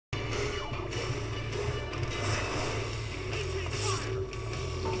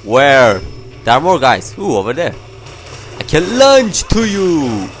Where? There are more guys. Ooh, over there. I can lunge to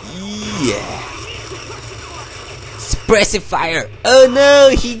you. Yeah. Suppressive fire. Oh no,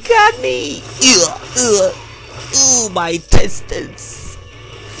 he got me. Ooh, my intestines.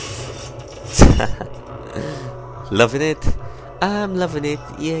 Loving it. I'm loving it.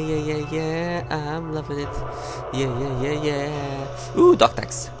 Yeah. I'm loving it. Yeah. Ooh, dog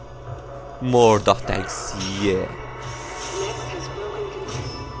tags. More dog tags. Yeah.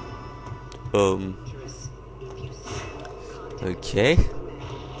 Okay.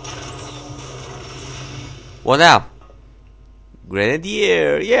 What now?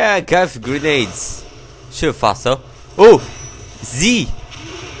 Grenadier. Yeah, got grenades. Sure, faster. Oh, Z.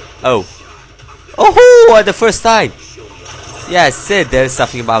 Oh, the first time. Yeah, I said there's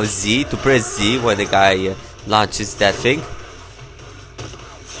something about Z, to press Z when the guy launches that thing.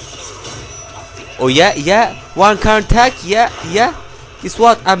 Oh yeah. One counter attack. Yeah. Guess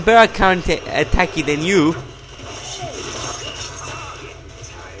what? I'm better at counter attacking than you.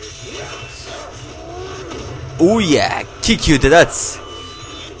 Oh yeah, kick you to the nuts.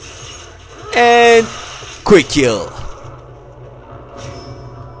 And quick kill.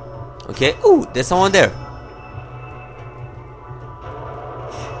 Okay, ooh, there's someone there.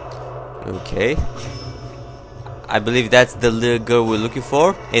 Okay. I believe that's the little girl we're looking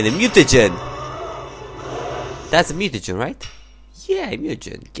for. And a mutagen. That's a mutagen, right? Yeah, a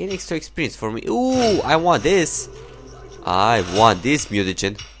mutagen. Gain extra experience for me. Ooh, I want this. I want this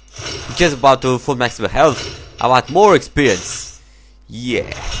mutagen. I'm just about to full maximum health. I want more experience.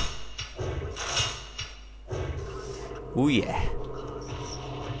 Yeah. Ooh yeah.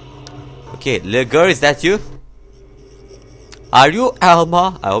 Okay, little girl, is that you? Are you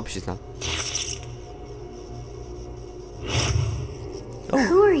Alma? I hope she's not. Oh.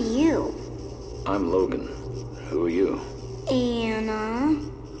 Who are you? I'm Logan. Who are you? Anna.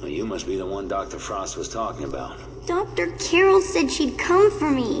 Well, you must be the one Dr. Frost was talking about. Dr. Carroll said she'd come for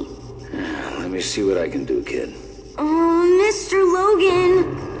me. Let me see what I can do, kid. Mr.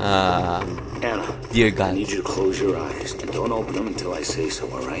 Logan. Anna. Dear God. I need you to close your eyes and don't open them until I say so,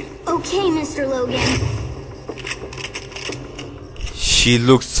 alright? Okay, Mr. Logan. She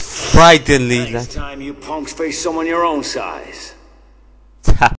looks frighteningly. Next time you punks face someone your own size.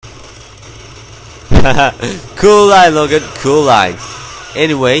 Cool line, Logan. Cool line.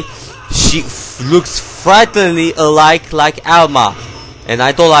 Anyway, she looks frighteningly alike like Alma, and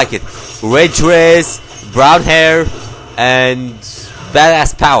I don't like it. Red dress, brown hair, and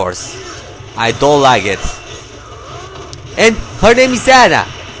badass powers. I don't like it. And her name is Anna.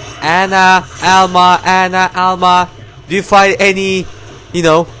 Anna, Alma. Do you find any, you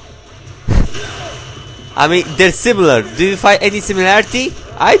know? I mean, they're similar. Do you find any similarity?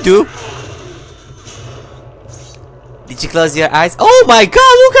 I do. Did you close your eyes? Oh my god,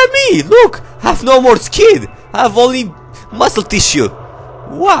 look at me! Look! I have no more skin! I have only muscle tissue.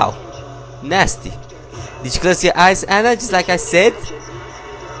 Wow. Nasty. Did you close your eyes, Anna? Just like I said?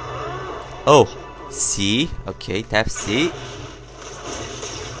 Oh. C. Okay, tap C.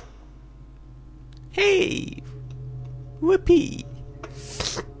 Hey. Whoopee.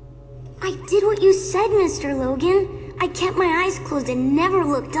 I did what you said, Mr. Logan. I kept my eyes closed and never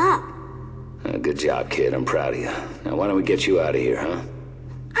looked up. Good job, kid. I'm proud of you. Now, why don't we get you out of here, huh?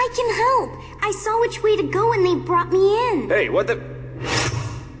 I can help. I saw which way to go and they brought me in. Hey, what the...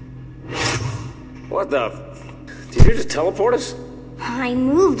 What the... Did you just teleport us? I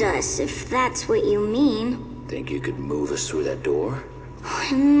moved us, if that's what you mean. Think you could move us through that door?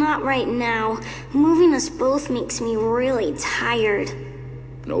 Not right now. Moving us both makes me really tired.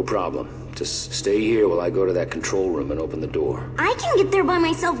 No problem. Just stay here while I go to that control room and open the door. I can get there by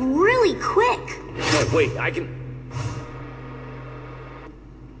myself really quick. No, wait, I can...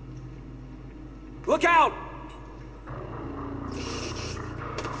 Look out!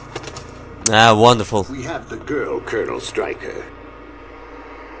 Ah, wonderful. We have the girl, Colonel Stryker.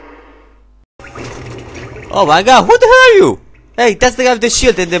 Oh my god, who the hell are you? Hey, that's the guy with the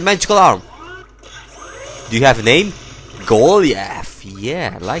shield and the magical arm. Do you have a name? Goliath.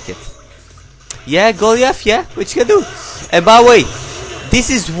 Yeah, I like it. Yeah, Goliath, yeah, what you can do. And by the way, this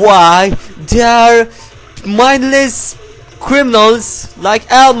is why they are mindless criminals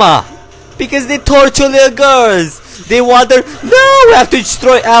like Alma. Because they torture little girls. They wonder, no, we have to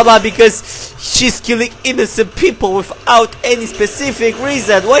destroy Alma because she's killing innocent people without any specific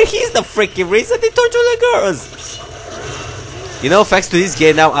reason. Well, here's the freaking reason they torture little girls. You know, thanks to this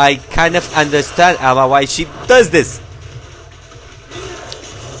game now, I kind of understand Alma why she does this.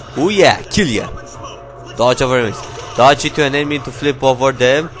 Oh yeah, kill ya. Dodge over enemies. Dodge into an enemy to flip over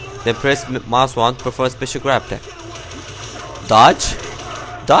them. Then press mouse 1 to perform a special grab attack. Dodge.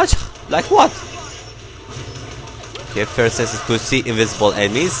 Dodge? Like what? Okay, first sense is to see invisible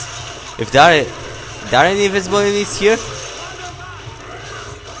enemies. If there are any invisible enemies here.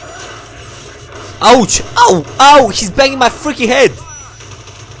 Ouch! Ow! Ow! He's banging my freaking head!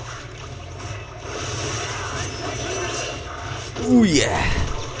 Ooh yeah!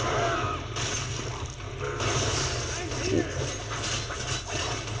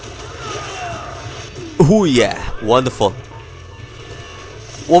 Ooh yeah! Wonderful.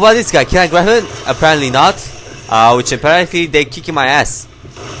 What about this guy? Can I grab him? Apparently not. Which apparently they're kicking my ass.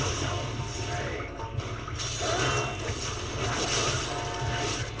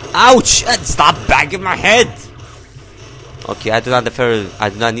 Ouch! Stop banging my head! Okay, I do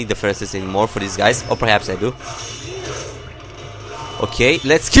not need the furnaces anymore for these guys. Or perhaps I do. Okay,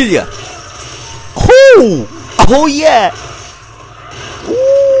 let's kill ya! Oh! Oh yeah!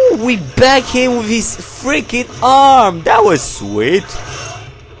 Ooh, we bang him with his freaking arm! That was sweet!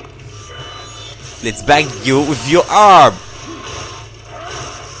 Let's bang you with your arm!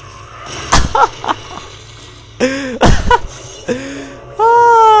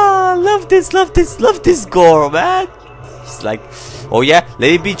 Love this gore, man! He's like, oh yeah,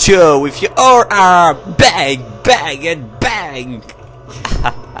 let me beat you with your arm! Bang, bang, and bang!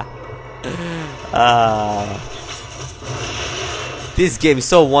 This game is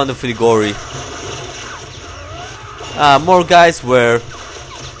so wonderfully gory. More guys were...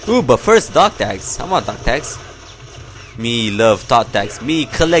 Ooh, but first dog tags. I want dog tags. Me love dog tags. Me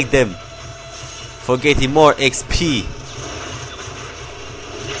collect them for getting more XP.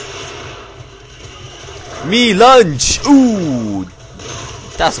 Me lunge. Ooh,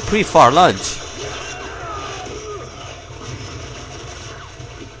 that's a pretty far lunge.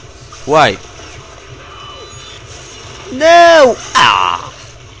 Why? No! Ah!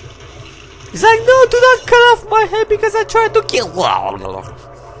 He's like, no, do not cut off my head because I tried to kill.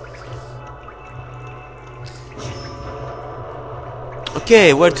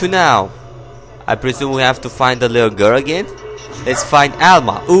 Okay, where to now? I presume we have to find the little girl again. Let's find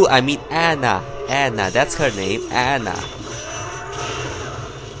Alma. Ooh, I mean Anna. Anna, that's her name, Anna.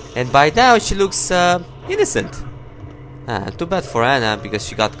 And by now she looks innocent. Too bad for Anna because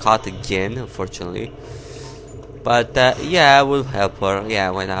she got caught again, unfortunately. But yeah, we'll help her. Yeah,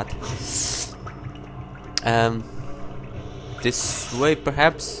 why not? This way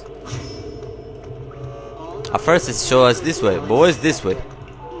perhaps? At first it shows us this way, but where's this way?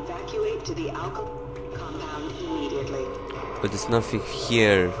 Evacuate to the alcohol compound immediately. But there's nothing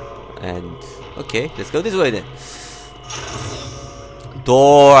here, and okay, let's go this way then.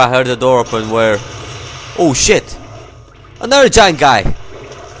 Door, I heard the door open. Where? Oh shit! Another giant guy!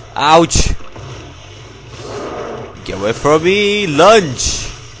 Ouch! Get away from me! Lunge!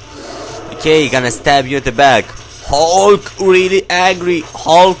 Okay, gonna stab you at the back. Hulk, really angry.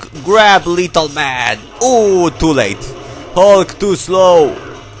 Hulk, grab little man. Oh, too late. Hulk, too slow.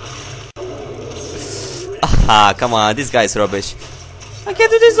 Ah, come on, this guy's rubbish. I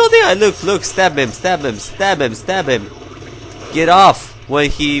can't do this all day. Look, stab him, stab him, stab him, stab him. Get off when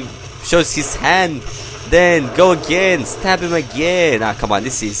he shows his hand. Then go again, stab him again. Ah, come on,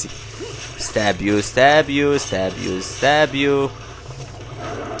 this is easy. Stab you, stab you, stab you, stab you.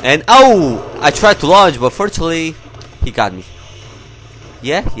 And oh, I tried to launch, but fortunately, he got me.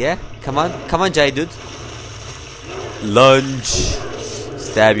 Yeah, come on, giant dude. Lunge,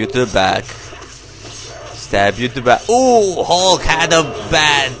 stab you to the back, stab you to the back. Oh, Hulk had a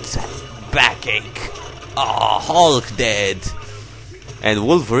bad backache. Oh, Hulk dead. And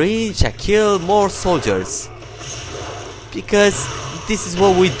Wolverine shall kill more soldiers because this is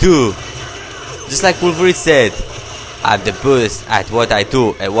what we do. Just like Wolverine said, I'm the best at what I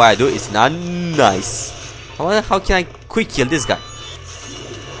do, and what I do is not nice. I wonder how can I quick kill this guy.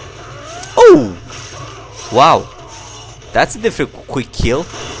 Oh! Wow. That's a different quick kill.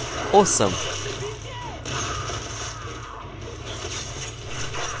 Awesome.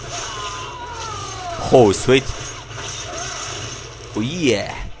 Oh, sweet. Oh,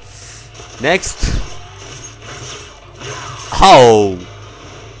 yeah. Next. Oh!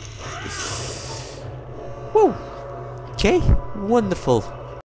 Woo! Okay, wonderful.